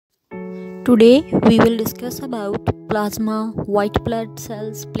Today we will discuss about plasma, white blood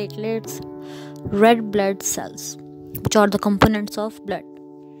cells, platelets, red blood cells, which are the components of blood.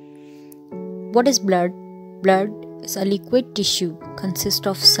 What is blood? Blood is a liquid tissue consists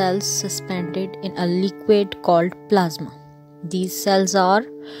of cells suspended in a liquid called plasma. These cells are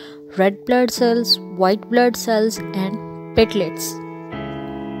red blood cells, white blood cells and platelets.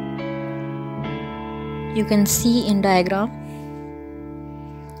 You can see in diagram.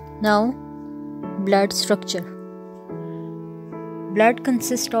 Now blood structure. Blood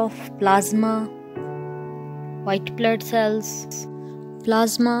consists of plasma, white blood cells,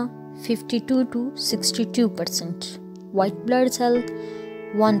 plasma 52 to 62%, white blood cell 1%,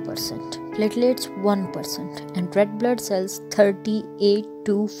 platelets 1% and red blood cells 38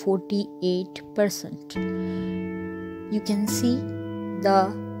 to 48%. You can see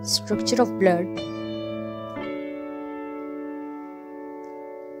the structure of blood.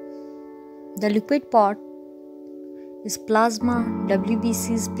 The liquid part is plasma,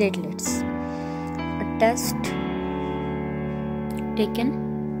 WBC's platelets. A test taken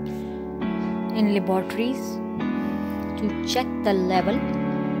in laboratories to check the level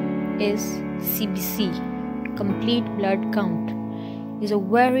is CBC, complete blood count, is a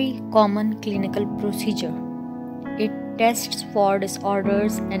very common clinical procedure. It tests for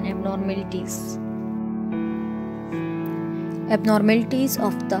disorders and abnormalities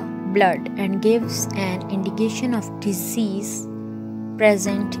of the blood and gives an indication of disease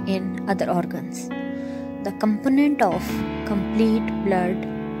present in other organs. The component of complete blood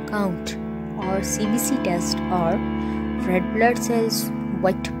count or CBC test are red blood cells,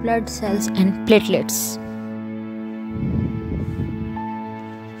 white blood cells and platelets.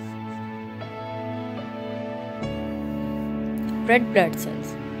 Red blood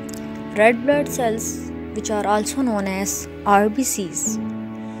cells. Red blood cells, which are also known as RBCs,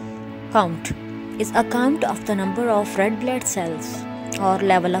 count is a count of the number of red blood cells or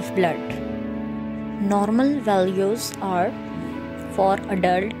level of blood. Normal values are for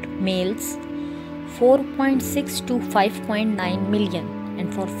adult males 4.6 to 5.9 million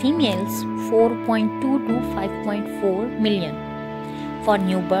and for females 4.2 to 5.4 million. For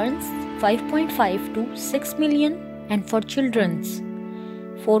newborns 5.5 to 6 million and for children's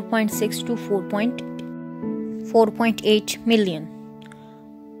 4.6 to 4.8 million.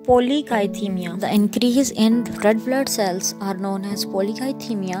 Polycythemia. The increase in red blood cells are known as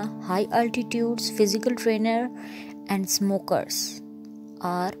polycythemia. High altitudes, physical trainer and smokers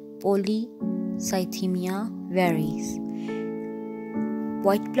are polycythemia varies.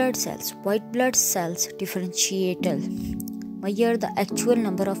 White blood cells. White blood cells differentiatal measure the actual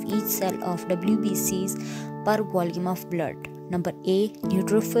number of each cell of WBCs per volume of blood. Number A.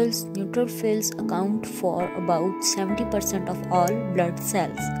 Neutrophils. Neutrophils account for about 70% of all blood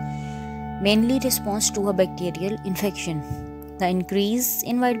cells, mainly response to a bacterial infection. The increase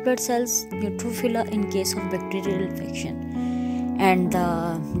in white blood cells, neutrophil in case of bacterial infection, and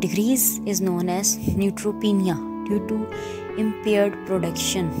the decrease is known as neutropenia due to impaired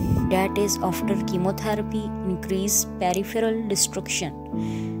production, that is after chemotherapy, increased peripheral destruction.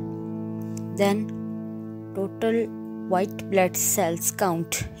 Then total white blood cells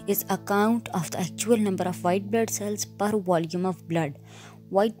count is a count of the actual number of white blood cells per volume of blood.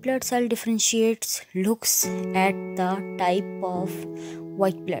 White blood cell differentiates looks at the type of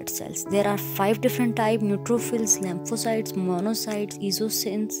white blood cells. There are 5 different types: neutrophils, lymphocytes, monocytes,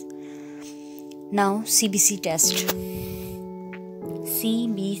 eosinophils. Now CBC test.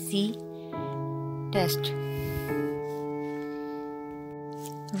 CBC test.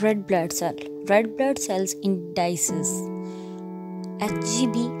 Red blood cell. Red blood cells indices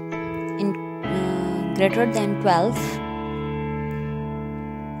HGB in greater than 12.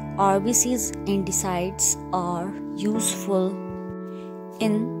 RBC's indices are useful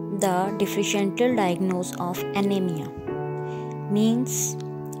in the differential diagnosis of anemia. Means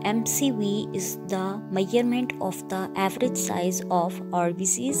MCV is the measurement of the average size of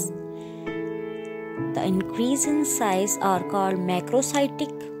RBCs. The increase in size are called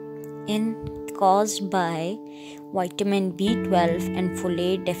macrocytic caused by vitamin B12 and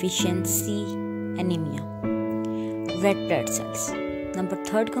folate deficiency anemia. Red blood cells. Number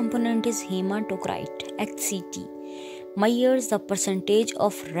 3rd component is hematocrit, HCT, measures the percentage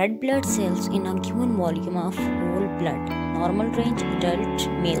of red blood cells in a given volume of whole blood. Normal range adult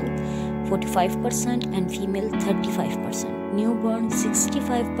male 45% and female 35%, newborn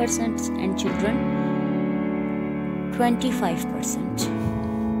 65% and children 25%.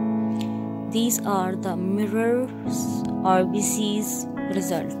 These are the mirrors RBC's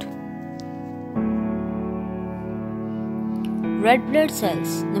result. Red blood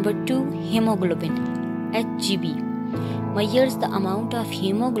cells. Number 2, hemoglobin, HGB, measures the amount of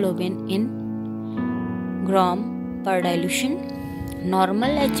hemoglobin in gram per dilution. Normal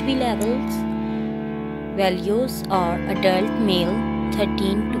HB levels values are adult male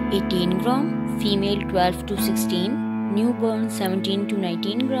 13 to 18 gram, female 12 to 16, newborn 17 to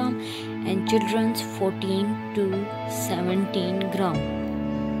 19 gram, and children's 14 to 17 gram.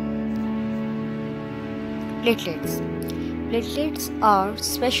 Platelets. Platelets are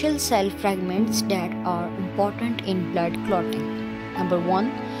special cell fragments that are important in blood clotting. Number 1,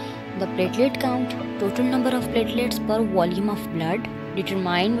 the platelet count, total number of platelets per volume of blood.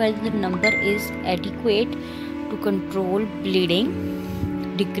 Determine whether the number is adequate to control bleeding.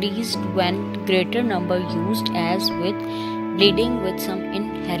 Decreased when greater number used, as with bleeding with some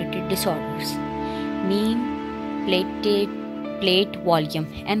inherited disorders. Mean plate volume,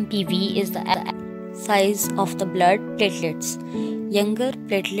 MPV, is the size of the blood platelets. Younger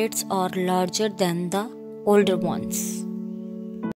platelets are larger than the older ones.